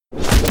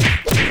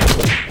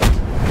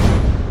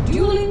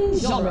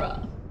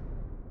genre.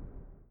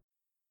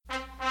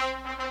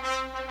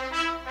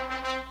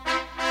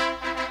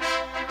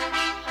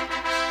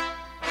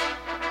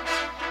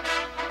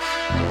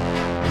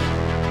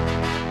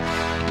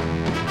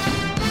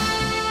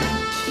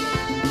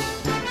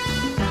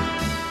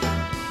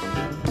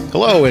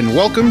 Hello and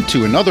welcome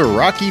to another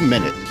Rocky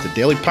Minute, the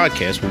daily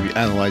podcast where we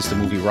analyze the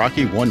movie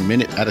Rocky 1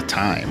 minute at a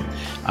time.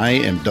 I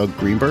am Doug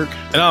Greenberg.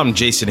 And I'm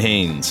Jason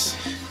Haynes.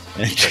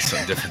 That's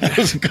something different. That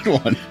was a good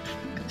one.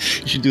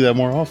 You should do that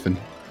more often.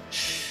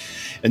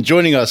 And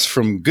joining us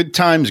from Good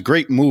Times,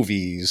 Great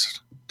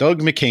Movies,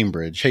 Doug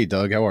McCambridge. Hey,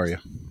 Doug, how are you?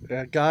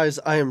 Guys,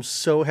 I am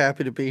so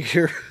happy to be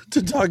here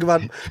to talk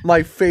about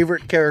my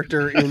favorite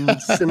character in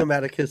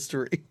cinematic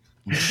history.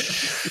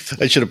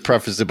 I should have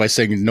prefaced it by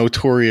saying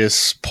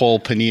notorious Paul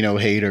Panino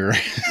hater.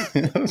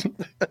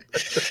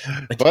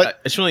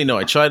 But I really know.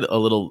 I tried a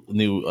little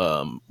new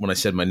when I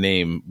said my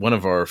name. One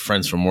of our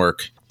friends from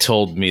work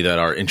told me that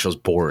our intro's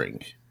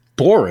boring.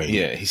 Boring?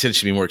 Yeah, he said it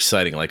should be more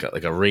exciting, like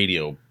a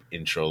radio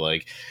intro,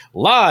 like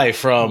live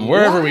from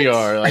wherever we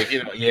are. Like,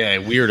 you know, yeah,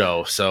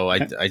 weirdo. So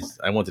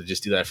I wanted to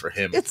just do that for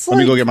him. It's Let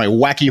me go get my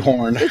wacky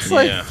horn. It's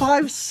like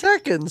 5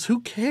 seconds. Who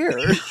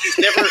cares?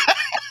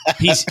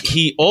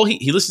 He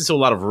listens to a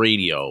lot of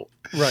radio,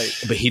 right?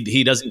 But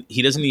he doesn't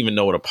even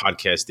know what a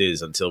podcast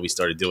is until we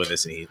started doing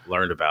this and he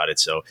learned about it.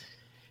 So,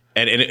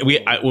 when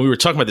we were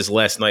talking about this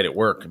last night at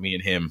work, me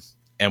and him,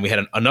 and we had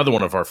another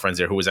one of our friends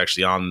there who was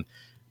actually on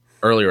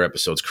earlier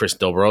episodes, Chris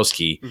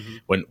Dobrowski.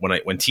 Mm-hmm.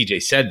 When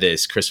TJ said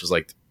this, Chris was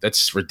like,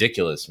 "That's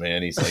ridiculous,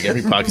 man." He's like,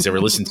 every podcast I ever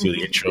listened to,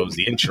 the intro is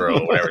the intro,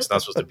 or whatever. It's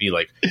not supposed to be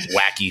like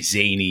wacky,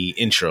 zany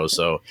intro.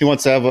 So he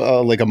wants to have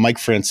like a Mike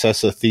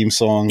Francesa theme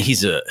song.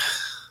 He's a.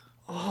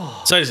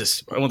 So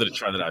I wanted to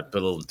try that out,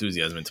 put a little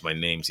enthusiasm into my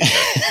name. See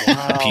if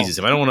that appeases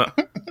him. I don't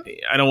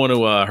want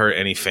to hurt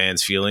any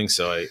fans' feelings.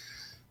 So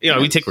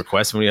we take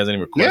requests when he has any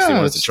requests. He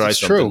wants to try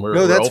something.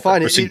 True. That's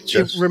fine.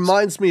 It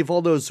reminds me of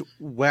all those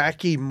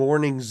wacky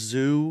morning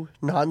zoo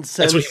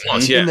nonsense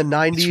in the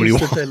 90s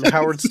that then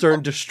Howard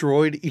Stern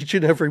destroyed each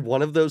and every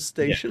one of those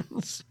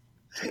stations.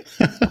 Yeah.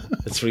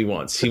 That's what he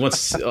wants.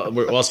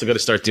 We're also going to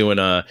start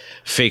doing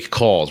fake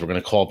calls. We're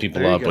going to call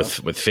people up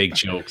with fake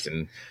jokes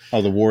and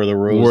the War of the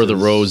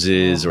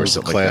Roses, or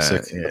something classic.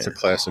 like that. Yeah. That's a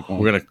classic one.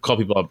 We're going to call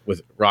people up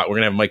with rock. We're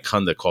going to have Mike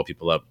Kunda call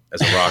people up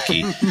as a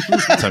Rocky.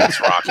 Sometimes it's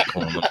Rocky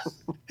calling them.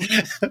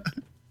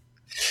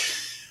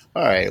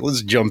 All right,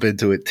 let's jump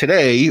into it.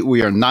 Today,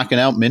 we are knocking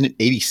out minute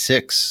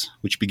 86,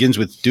 which begins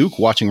with Duke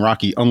watching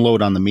Rocky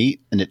unload on the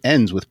meat, and it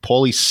ends with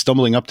Paulie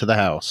stumbling up to the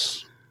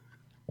house.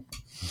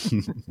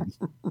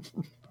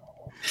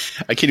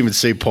 I can't even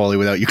say Paulie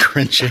without you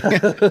cringing.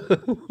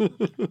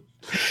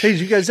 Hey, did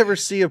you guys ever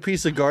see a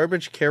piece of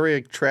garbage carry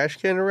a trash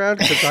can around?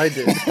 Because I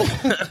did.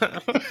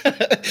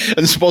 And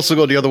it's supposed to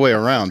go the other way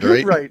around,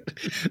 right? Right.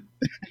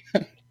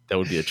 That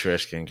would be a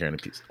trash can carrying a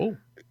piece. Oh.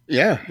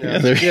 Yeah.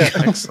 There you go.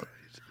 Excellent.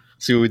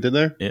 See what we did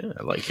there? Yeah,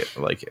 I like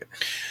it.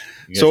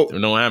 So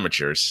no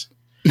amateurs.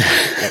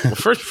 Well,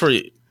 first,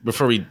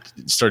 before we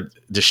start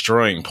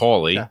destroying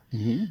Paulie,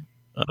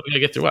 we gotta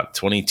get through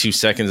 22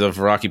 seconds of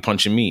Rocky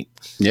punching meat.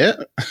 Yeah.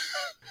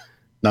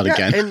 Not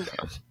again. And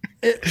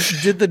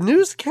did the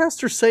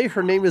newscaster say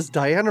her name is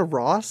Diana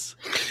Ross?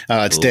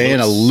 It's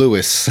Diana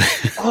Lewis.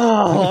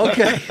 Oh,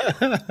 okay.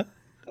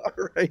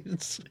 All right.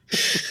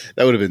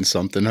 That would have been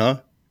something, huh?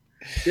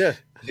 Yeah.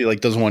 She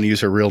doesn't want to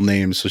use her real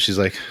name, so she's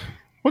like,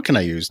 "What can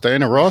I use?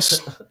 Diana Ross?"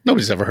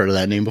 Nobody's ever heard of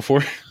that name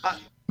before.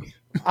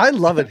 I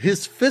love it.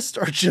 His fists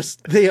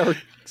they are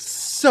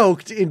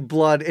soaked in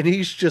blood, and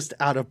he's just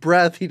out of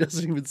breath. He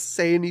doesn't even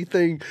say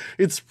anything.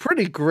 It's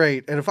pretty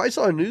great. And if I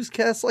saw a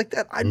newscast like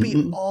that, I'd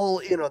be all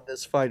in on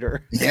this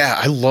fighter.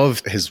 Yeah, I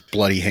love his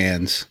bloody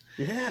hands.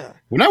 Yeah.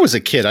 When I was a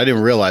kid, I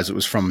didn't realize it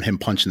was from him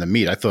punching the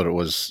meat. I thought it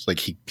was like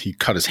he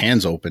cut his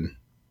hands open,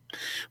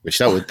 which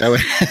that would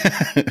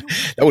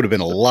that would have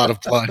been a lot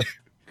of blood.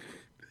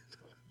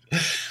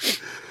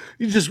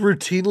 You just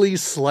routinely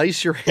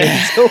slice your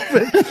hands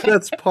open.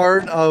 That's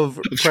part of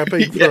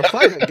prepping for a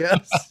fight, I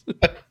guess.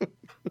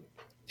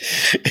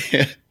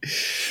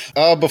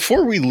 Yeah.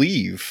 Before we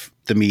leave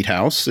the meat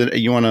house,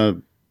 you want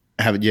to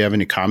do you have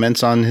any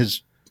comments on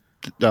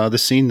the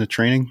scene, the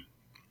training?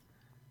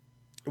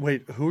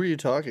 Wait, who are you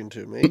talking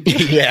to, me?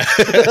 Yeah.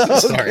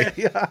 Sorry.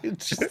 Okay, yeah,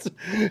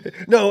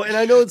 no, and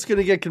I know it's going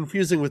to get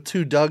confusing with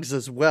two Dougs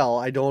as well.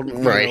 I don't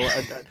know.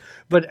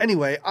 But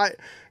anyway,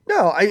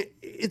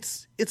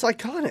 it's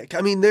iconic.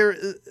 I mean,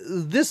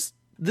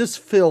 this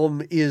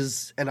film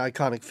is an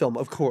iconic film,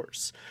 of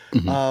course.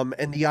 Mm-hmm.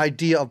 And the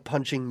idea of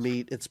punching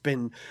meat, it's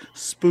been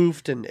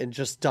spoofed and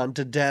just done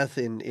to death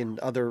in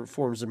other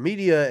forms of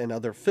media and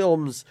other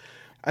films.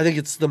 I think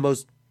it's the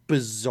most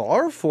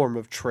bizarre form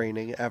of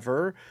training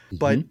ever,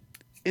 but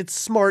it's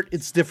smart,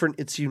 it's different,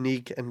 it's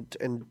unique,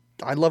 and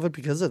I love it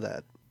because of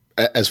that.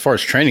 As far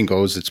as training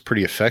goes, it's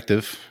pretty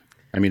effective.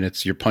 I mean,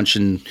 you're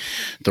punching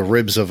the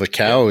ribs of a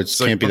cow. It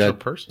can't be that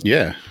person.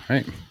 Yeah,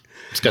 right.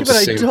 It's got but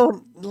I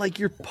don't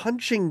you're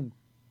punching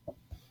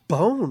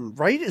bone,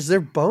 right? Is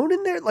there bone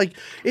in there? Like,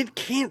 it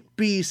can't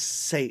be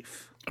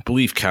safe. I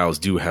believe cows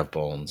do have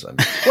bones. I'm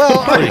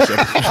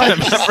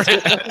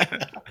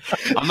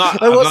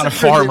not a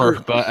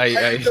farmer, but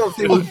I don't know if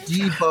they were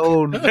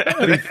deboned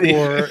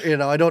before.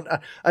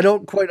 I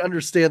don't quite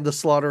understand the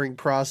slaughtering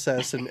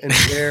process and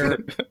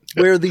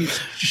where these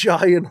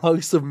giant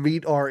hunks of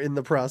meat are in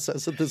the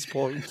process at this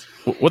point.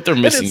 What they're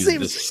missing is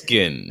the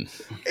skin.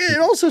 It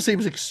also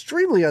seems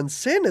extremely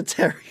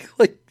unsanitary.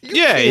 Like,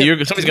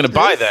 somebody's going to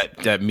buy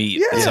that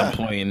meat at some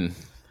point.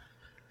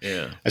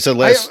 I said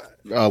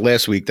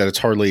last week that it's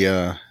hardly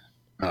an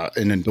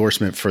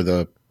endorsement for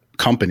the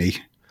company.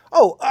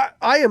 Oh,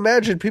 I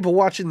imagine people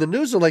watching the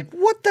news are like,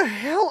 what the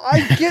hell?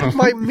 I get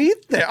my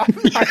meat there. I'm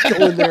not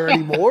going there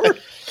anymore.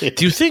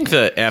 Do you think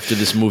that after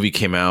this movie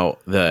came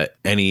out that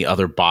any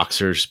other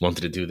boxers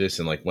wanted to do this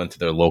and like went to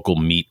their local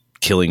meat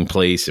killing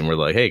place and were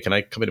like, hey, can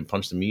I come in and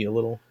punch the meat a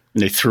little?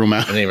 And they threw him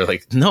out. And they were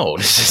like, no,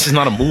 this is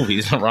not a movie.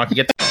 This is not Rocky.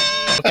 Get the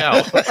fuck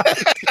out.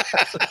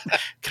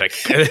 Can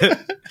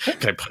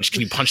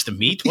you punch the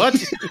meat? What?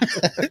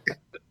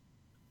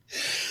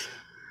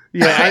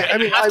 Yeah,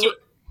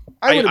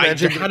 I would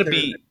imagine there had to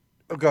be.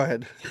 Oh, go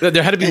ahead.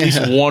 There had to be at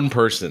least one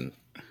person,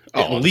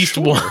 at least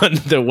one,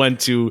 that went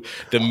to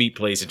the meat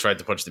place and tried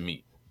to punch the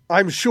meat.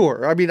 I'm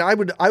sure. I mean, I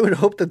would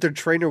hope that their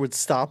trainer would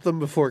stop them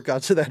before it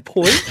got to that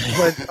point.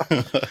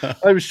 But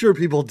I'm sure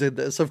people did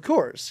this. Of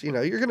course, you're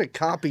going to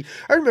copy.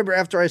 I remember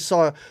after I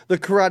saw The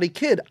Karate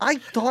Kid, I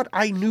thought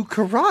I knew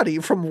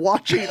karate from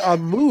watching a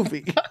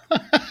movie.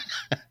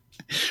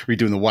 Were you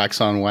doing the wax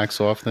on, wax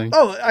off thing?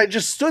 Oh, I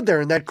just stood there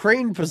in that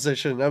crane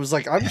position. I was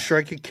like, I'm sure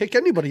I could kick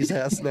anybody's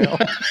ass now.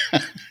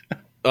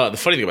 The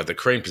funny thing about the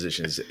crane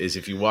position is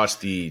if you watch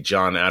the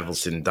John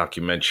Avildsen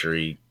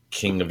documentary,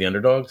 King of the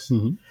Underdogs,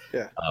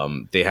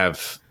 they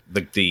have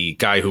the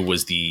guy who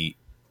was the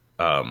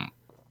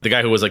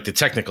guy who was like the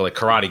technical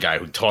karate guy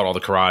who taught all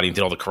the karate and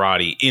did all the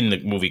karate in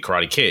the movie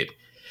Karate Kid,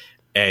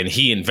 and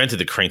he invented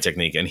the crane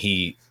technique, and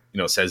he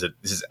says that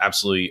this is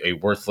absolutely a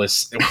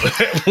worthless move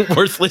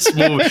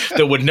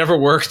that would never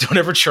work. Don't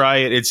ever try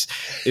it.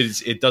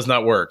 It does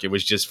not work. It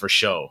was just for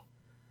show.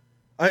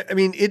 I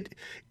mean, it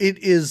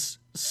is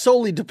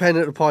solely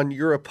dependent upon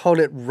your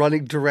opponent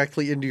running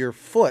directly into your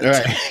foot.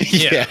 Right.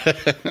 Yeah.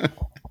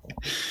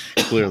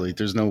 Clearly,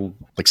 there's no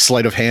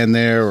sleight of hand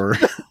there, or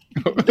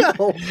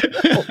no.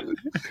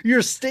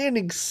 You're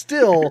standing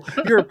still.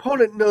 Your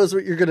opponent knows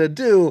what you're going to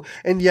do,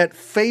 and yet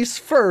face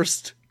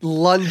first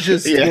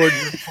lunges toward your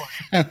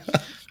foot.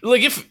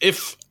 Like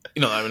if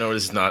I know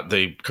this is not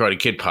the Karate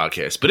Kid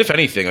podcast, but if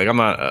anything, I'm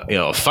not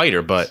a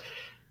fighter, but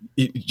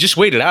you just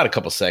wait it out a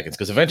couple seconds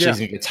because eventually he's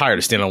gonna get tired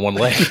of standing on one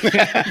leg.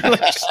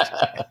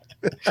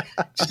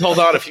 Just hold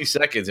on a few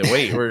seconds and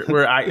wait. Or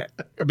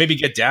maybe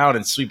get down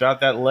and sweep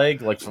out that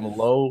leg from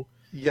low.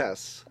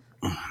 Yes.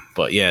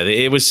 But yeah,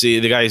 it was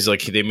the guys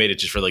they made it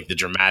just for the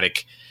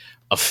dramatic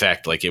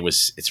effect.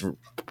 It's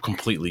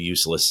completely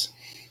useless.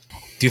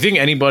 Do you think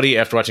anybody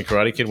after watching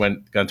Karate Kid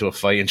got into a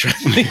fight and tried?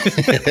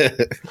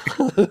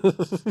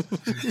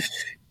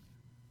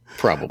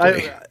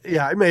 Probably.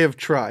 I may have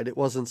tried. It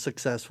wasn't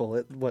successful.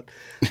 At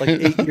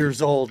 8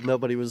 years old,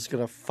 nobody was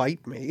going to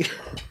fight me.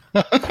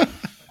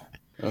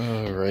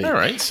 All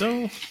right.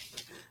 So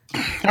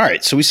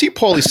we see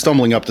Paulie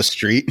stumbling up the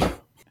street,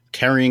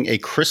 carrying a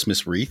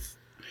Christmas wreath,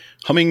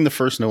 humming the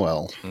first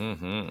Noel.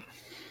 Mm-hmm.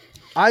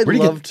 I'd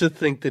love to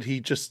think that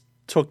he just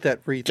took that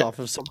wreath off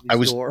of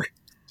somebody's door.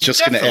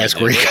 Just going to ask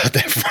where he got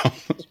that from.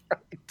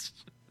 Right.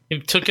 He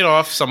took it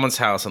off someone's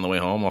house on the way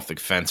home, off the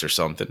fence or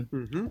something.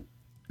 Mm-hmm.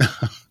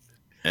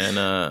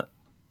 And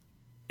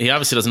he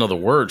obviously doesn't know the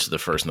words to the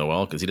first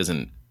Noel because he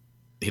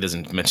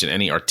doesn't mention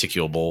any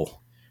articulable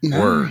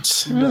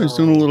words. No, he's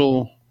doing a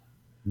little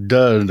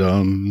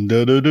da-dum,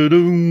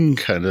 da-da-da-dum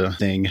kind of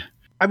thing.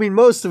 I mean,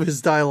 most of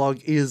his dialogue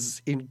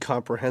is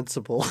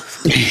incomprehensible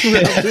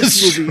throughout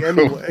this movie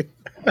anyway.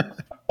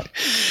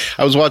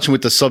 I was watching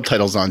with the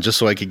subtitles on just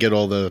so I could get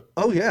all the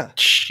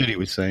shit he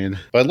was saying.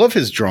 But I love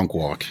his drunk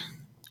walk.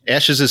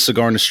 Ashes his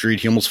cigar in the street.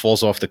 He almost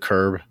falls off the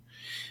curb.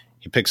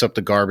 He picks up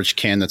the garbage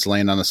can that's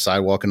laying on the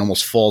sidewalk and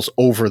almost falls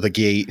over the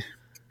gate.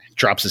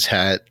 Drops his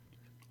hat.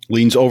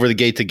 Leans over the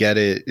gate to get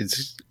it.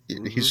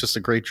 He's just a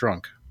great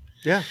drunk.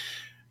 Yeah.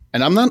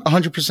 And I'm not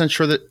 100%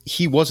 sure that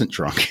he wasn't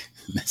drunk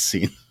in this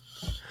scene.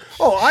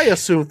 Oh, I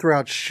assume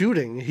throughout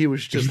shooting he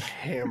was just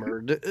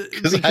hammered.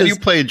 Because how do you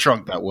play a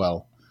drunk that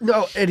well?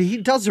 No, and he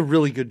does a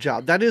really good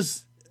job. That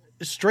is,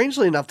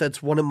 strangely enough,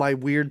 that's one of my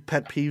weird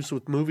pet peeves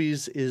with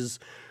movies is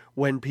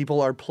when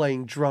people are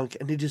playing drunk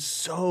and it is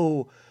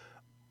so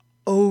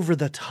over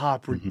the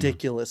top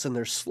ridiculous and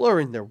they're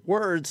slurring their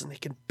words and they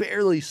can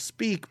barely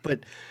speak, but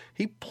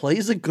he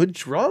plays a good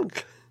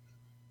drunk.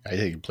 I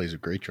think he plays a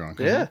great drunk.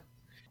 Yeah.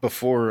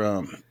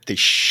 Before they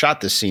shot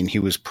this scene, he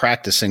was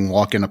practicing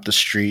walking up the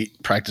street,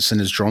 practicing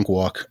his drunk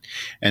walk.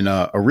 And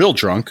a real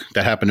drunk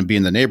that happened to be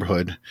in the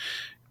neighborhood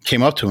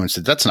came up to him and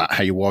said, "That's not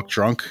how you walk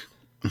drunk."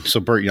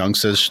 So Burt Young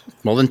says,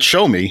 "Well, then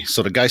show me."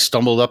 So the guy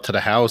stumbled up to the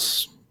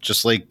house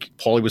just like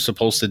Paulie was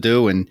supposed to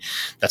do. And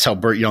that's how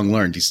Burt Young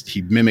learned.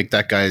 He mimicked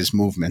that guy's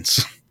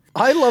movements.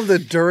 I love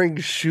that during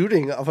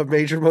shooting of a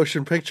major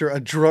motion picture, a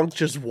drunk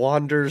just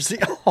wanders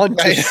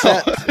onto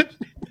set.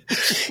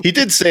 He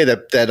did say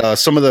that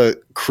some of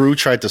the crew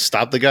tried to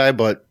stop the guy,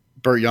 but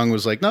Burt Young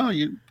was like, "No,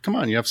 come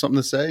on, you have something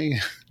to say."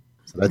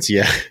 So that's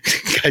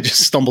guy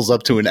just stumbles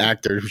up to an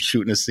actor who's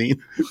shooting a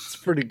scene. It's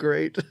pretty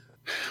great.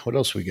 What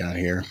else we got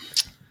here?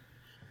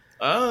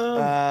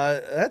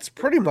 That's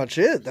pretty much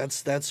it.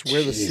 That's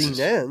where the scene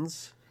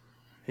ends.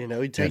 You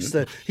know, he takes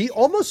he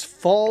almost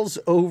falls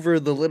over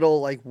the little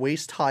like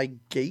waist high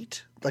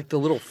gate, like the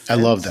little fence. I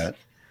love that.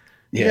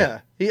 Yeah.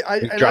 He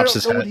drops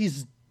his hat.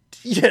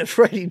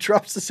 He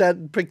drops his hat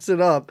and picks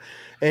it up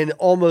and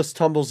almost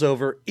tumbles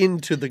over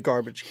into the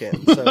garbage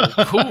can. So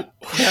who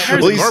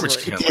carries a garbage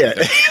can?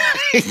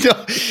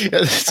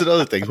 That's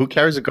another thing. Who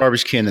carries a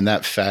garbage can in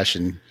that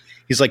fashion?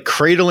 He's like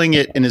cradling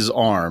it in his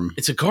arm.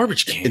 It's a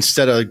garbage can.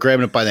 Instead of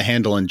grabbing it by the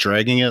handle and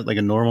dragging it like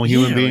a normal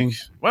human being. Like,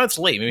 well, it's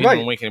late. Maybe he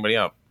won't wake anybody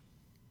up.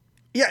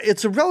 Yeah,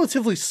 it's a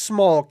relatively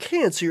small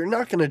can, so you're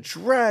not going to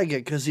drag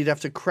it because you'd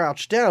have to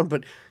crouch down,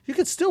 but you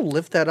could still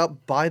lift that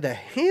up by the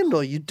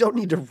handle. You don't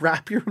need to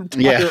wrap your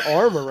entire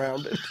arm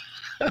around it.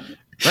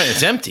 Right,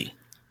 it's empty.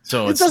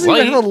 So it doesn't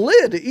even have a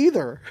lid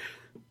either.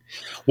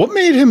 What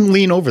made him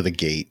lean over the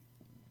gate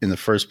in the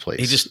first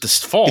place? He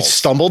just falls. He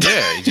stumbled?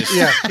 Yeah,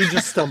 he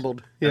just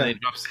stumbled. Yeah. And then he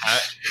drops his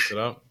hat, picks it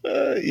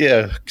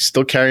up.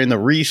 Still carrying the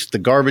wreath, the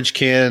garbage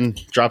can,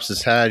 drops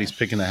his hat, he's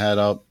picking the hat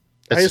up.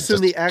 I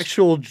assume the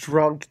actual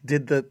drunk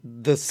did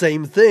the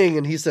same thing,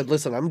 and he said,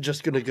 "Listen, I'm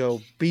just going to go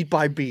beat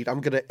by beat.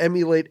 I'm going to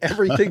emulate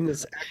everything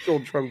this actual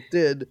drunk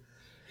did."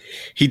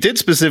 He did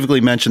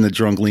specifically mention the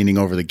drunk leaning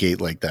over the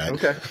gate like that.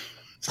 Okay.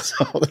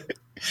 So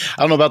I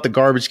don't know about the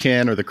garbage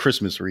can or the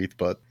Christmas wreath,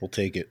 but we'll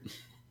take it.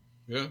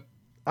 Yeah.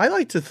 I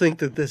like to think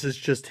that this is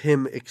just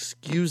him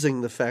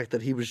excusing the fact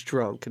that he was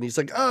drunk. And he's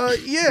like, a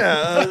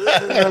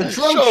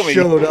drunk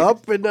showed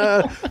up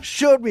and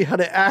showed me how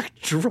to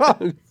act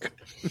drunk.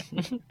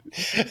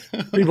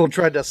 People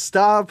tried to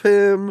stop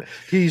him.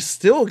 He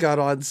still got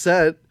on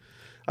set.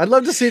 I'd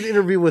love to see an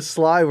interview with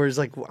Sly where he's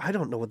like, I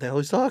don't know what the hell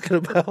he's talking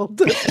about.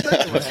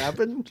 That's what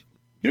happened.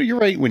 You're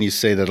right when you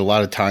say that a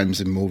lot of times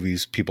in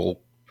movies,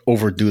 people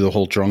overdo the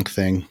whole drunk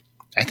thing.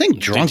 I think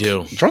drunk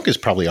is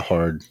probably a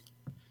hard...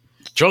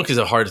 Drunk is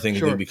a hard thing to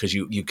do because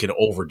you can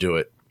overdo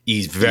it.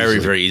 He's very,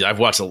 very easy. I've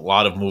watched a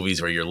lot of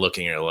movies where you're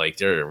looking at like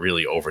they're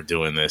really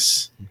overdoing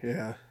this.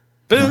 Yeah.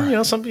 But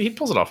he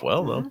pulls it off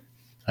well though.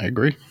 I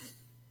agree.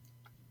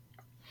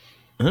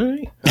 All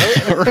right.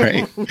 All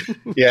right.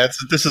 Yeah,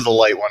 this is a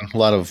light one. A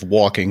lot of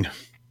walking.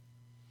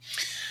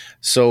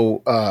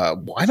 So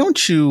why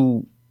don't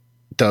you,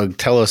 Doug,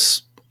 tell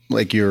us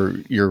like your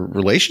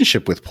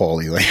relationship with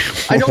Paulie?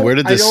 Like where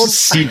did this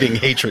seething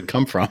hatred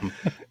come from?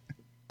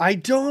 I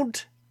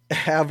don't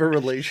have a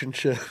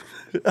relationship.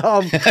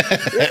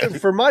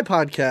 For my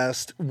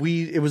podcast,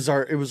 it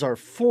was our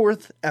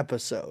fourth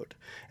episode,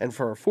 and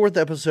for our fourth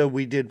episode,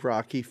 we did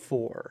Rocky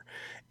IV,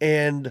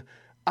 and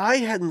I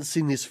hadn't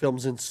seen these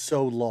films in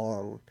so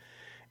long,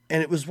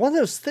 and it was one of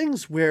those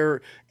things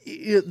where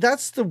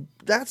that's the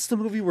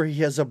movie where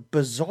he has a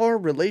bizarre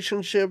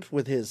relationship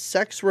with his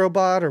sex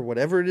robot or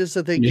whatever it is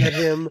that they get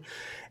him.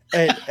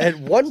 And at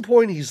one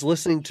point, he's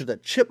listening to the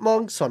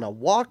Chipmunks on a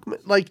Walkman.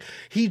 Like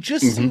he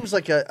just seems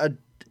like a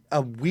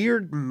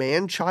weird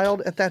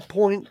man-child at that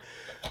point.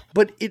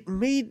 But it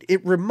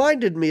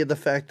reminded me of the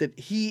fact that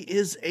he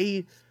is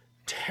a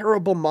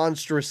terrible,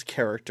 monstrous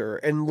character.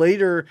 And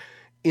later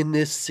in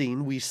this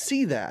scene, we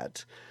see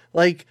that.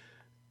 Like,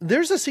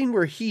 there's a scene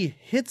where he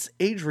hits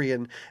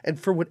Adrian, and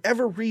for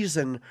whatever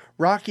reason,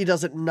 Rocky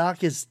doesn't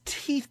knock his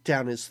teeth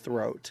down his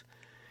throat.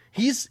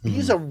 He's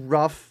a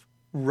rough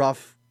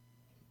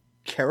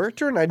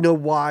character, and I know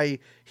why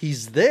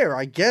he's there.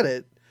 I get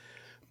it.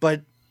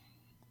 But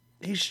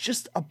he's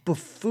just a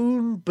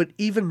buffoon, but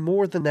even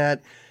more than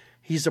that,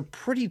 he's a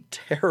pretty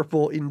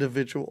terrible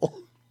individual.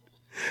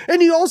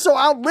 And he also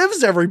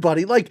outlives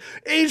everybody. Like,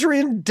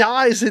 Adrian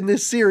dies in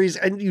this series,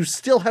 and you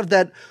still have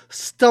that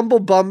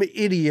stumble-bum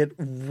idiot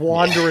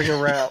wandering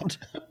around.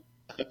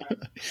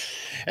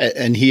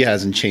 And he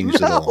hasn't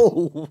changed at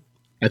all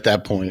at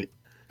that point.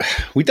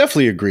 We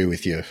definitely agree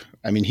with you.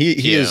 I mean,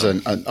 he is an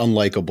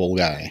unlikable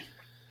guy.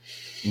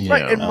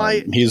 Right,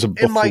 and he's a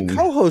buffoon. And my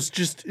co-host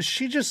just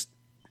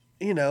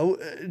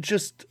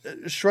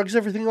shrugs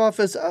everything off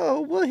as,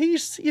 oh, well,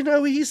 he's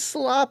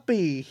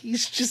sloppy.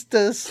 He's just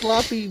a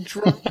sloppy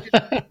drunk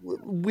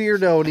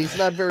weirdo, and he's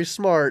not very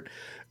smart.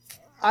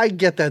 I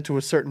get that to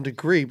a certain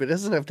degree, but it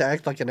doesn't have to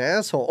act like an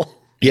asshole.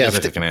 Yeah, he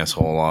acts like an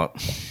asshole a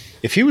lot.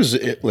 If he was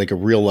like a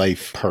real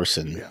life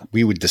person,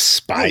 we would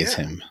despise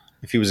him.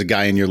 If he was a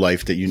guy in your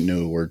life that you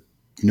knew or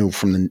knew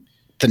from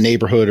the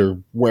neighborhood or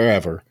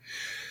wherever,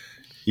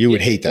 you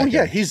would hate that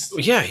guy. He's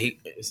right.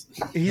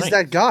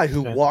 that guy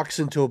who walks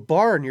into a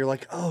bar and you're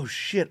like, oh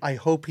shit, I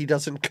hope he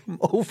doesn't come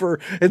over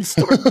and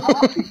start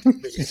talking to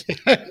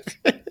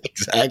me.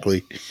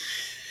 Exactly.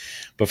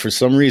 But for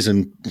some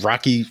reason,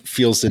 Rocky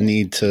feels the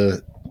need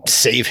to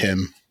save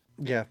him.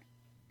 Yeah.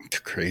 It's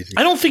crazy.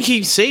 I don't think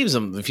he saves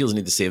him. He feels the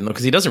need to save him though,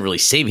 because he doesn't really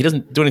save. He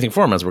doesn't do anything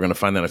for him, as we're going to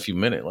find out in a few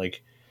minutes.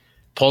 Like,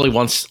 Paulie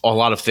wants a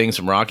lot of things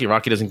from Rocky.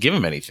 Rocky doesn't give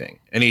him anything.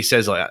 And he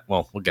says, like,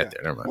 well, we'll get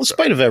there. Never mind. Well, in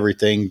spite of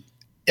everything,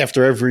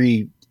 after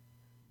every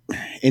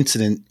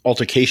incident,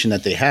 altercation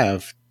that they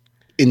have,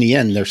 in the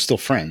end, they're still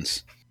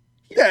friends.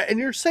 Yeah, and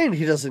you're saying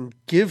he doesn't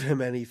give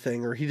him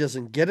anything or he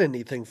doesn't get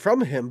anything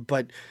from him,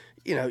 but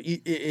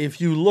if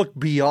you look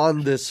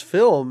beyond this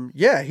film,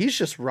 yeah, he's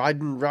just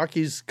riding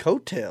Rocky's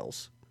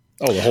coattails.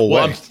 Oh, the whole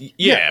way.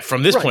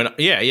 From this point,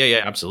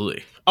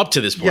 absolutely. Up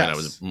to this point, I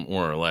was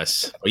more or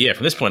less. But yeah,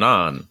 from this point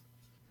on.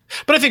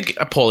 But I think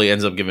Paulie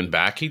ends up giving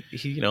back. He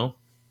he's kind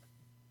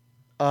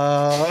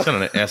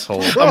of an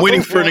asshole. I'm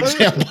waiting for an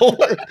example.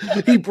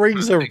 he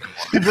brings a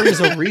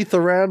wreath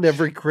around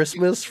every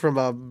Christmas from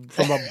a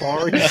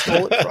bar he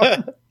stole it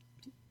from.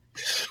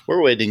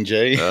 We're waiting,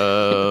 Jay.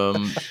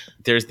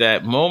 There's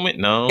that moment.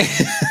 No.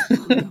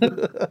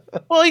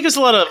 Well, he gets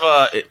a lot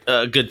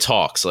of good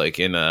talks, like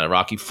in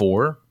Rocky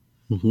IV,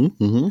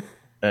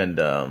 and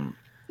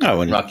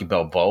Rocky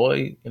Balboa.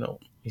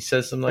 He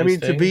says some nice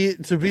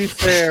things. to be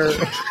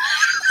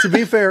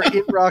fair,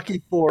 in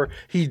Rocky IV,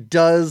 he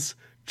does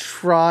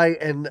try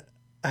and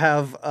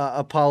have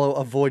Apollo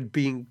avoid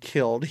being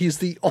killed. He's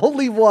the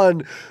only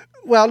one.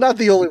 Well, not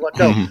the only one.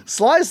 No,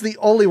 Sly's the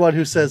only one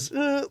who says,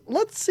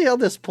 let's see how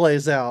this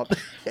plays out.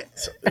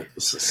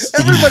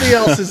 Everybody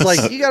else is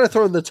like, you got to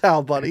throw in the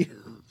towel, buddy.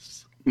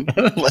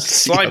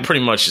 Sly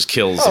pretty much just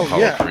kills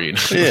Apollo Creed.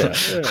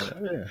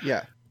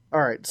 Yeah.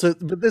 All right. So,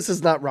 but this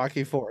is not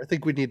Rocky IV. I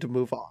think we need to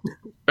move on.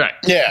 Right.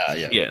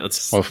 Yeah.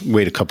 Let's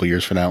wait a couple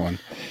years for that one.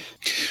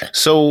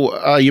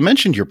 So you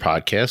mentioned your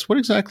podcast. What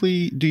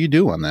exactly do you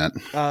do on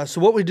that?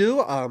 So what we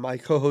do, my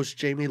co-host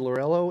Jamie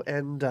Lorello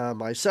and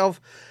myself,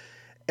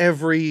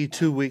 every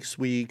 2 weeks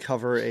we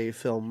cover a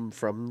film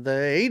from the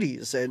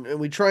 80s, and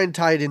we try and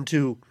tie it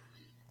into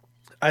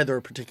either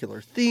a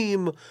particular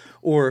theme,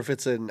 or if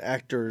it's an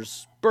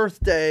actor's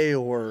birthday,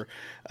 or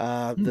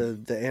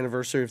the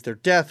anniversary of their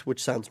death,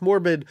 which sounds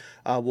morbid,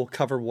 we'll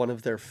cover one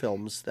of their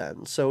films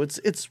then. So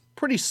it's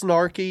pretty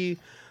snarky.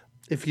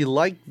 If you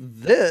like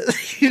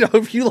this,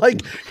 if you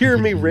like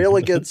hearing me rail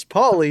against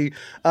Paulie,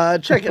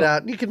 check it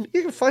out. You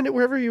can find it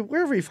wherever you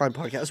find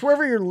podcasts,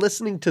 wherever you're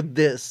listening to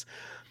this.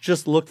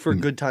 Just look for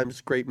Good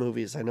Times, Great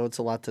Movies. I know it's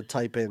a lot to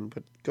type in,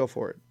 but go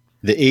for it.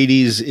 The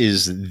 80s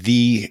is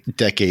the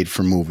decade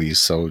for movies,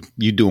 so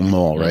you do them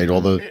all, right?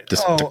 All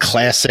the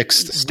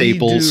classics,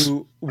 staples.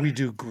 We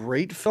do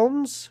great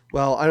films.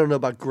 Well, I don't know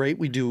about great.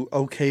 We do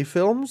okay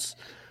films.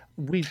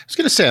 I was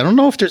going to say, I don't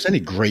know if there's any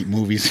great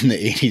movies in the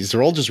 80s.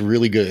 They're all just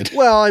really good.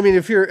 Well, I mean,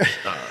 if you're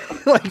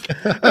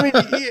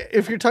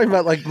if you're talking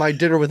about like My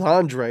Dinner with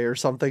Andre or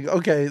something,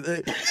 okay,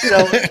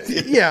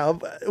 yeah,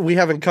 we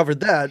haven't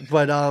covered that,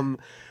 but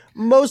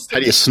most. How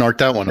do you snark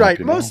that one?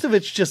 Right, most of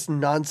it's just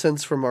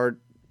nonsense from our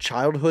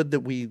childhood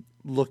that we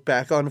look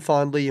back on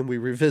fondly and we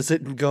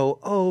revisit and go,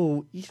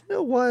 oh, you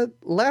know what?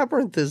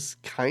 Labyrinth is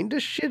kind of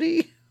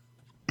shitty.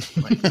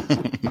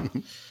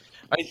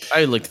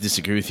 I like to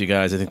disagree with you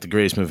guys. I think the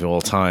greatest movie of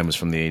all time was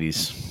from the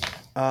 80s.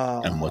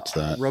 And what's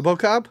that?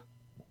 RoboCop?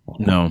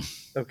 No.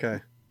 Okay.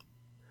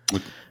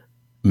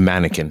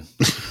 Mannequin.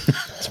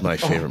 It's my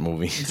favorite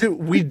movie. Dude,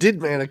 we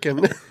did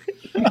Mannequin.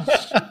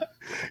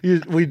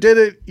 We did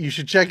it. You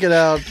should check it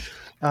out.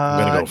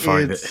 I'm going to go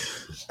find it.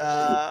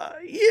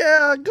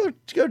 Yeah, go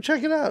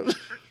check it out.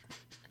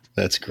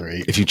 That's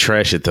great. If you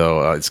trash it, though,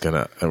 we're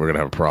gonna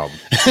have a problem.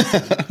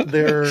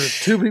 There are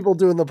two people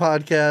doing the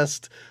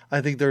podcast. I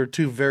think there are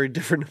two very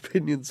different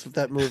opinions of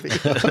that movie.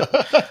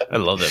 I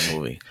love that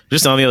movie.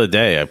 Just on the other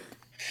day,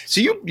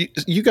 so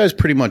you guys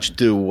pretty much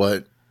do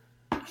what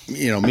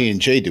me and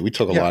Jay do. We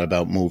talk a lot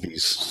about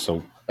movies.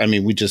 So I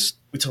mean, we talk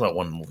about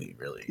one movie,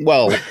 really.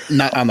 Well,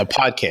 not on the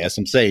podcast.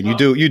 I'm saying you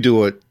do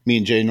what me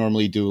and Jay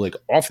normally do, like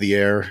off the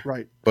air,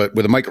 right? But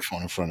with a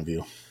microphone in front of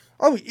you.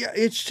 Oh, yeah,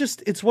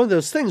 it's one of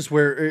those things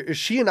where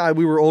she and I,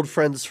 we were old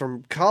friends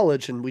from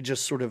college, and we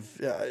just sort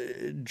of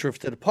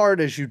drifted apart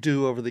as you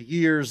do over the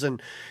years.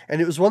 And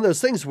it was one of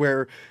those things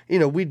where,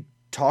 we'd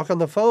talk on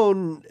the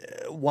phone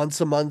once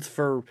a month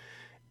for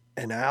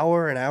an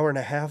hour and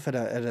a half at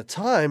a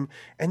time.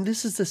 And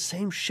this is the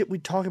same shit we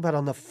talk about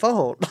on the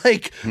phone.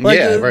 And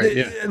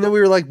then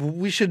we were like,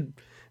 we should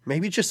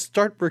maybe just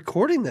start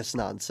recording this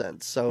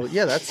nonsense. So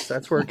yeah,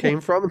 that's where it came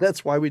from. And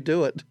that's why we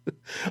do it.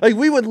 Like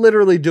we would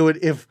literally do it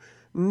if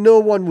no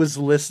one was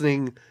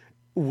listening,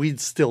 we'd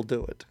still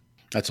do it.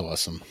 That's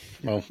awesome.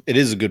 Well, it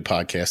is a good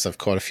podcast. I've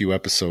caught a few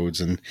episodes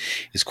and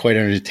it's quite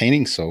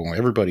entertaining. So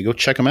everybody go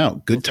check them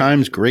out. Good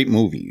Times, Great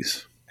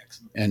Movies.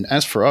 And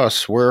as for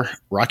us, we're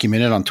Rocky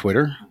Minute on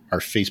Twitter. Our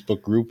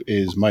Facebook group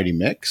is Mighty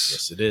Mix.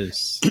 Yes, it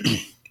is.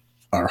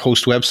 Our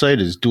host website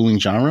is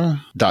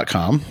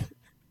duelinggenre.com.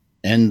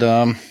 And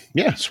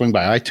swing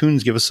by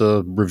iTunes, give us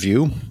a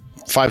review.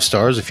 5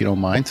 stars if you don't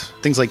mind.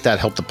 Things like that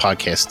help the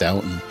podcast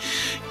out and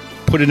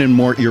put it in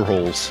more ear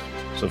holes.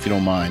 So if you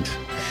don't mind.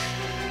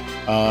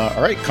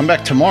 All right, come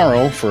back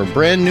tomorrow for a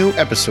brand new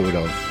episode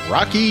of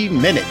Rocky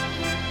Minute.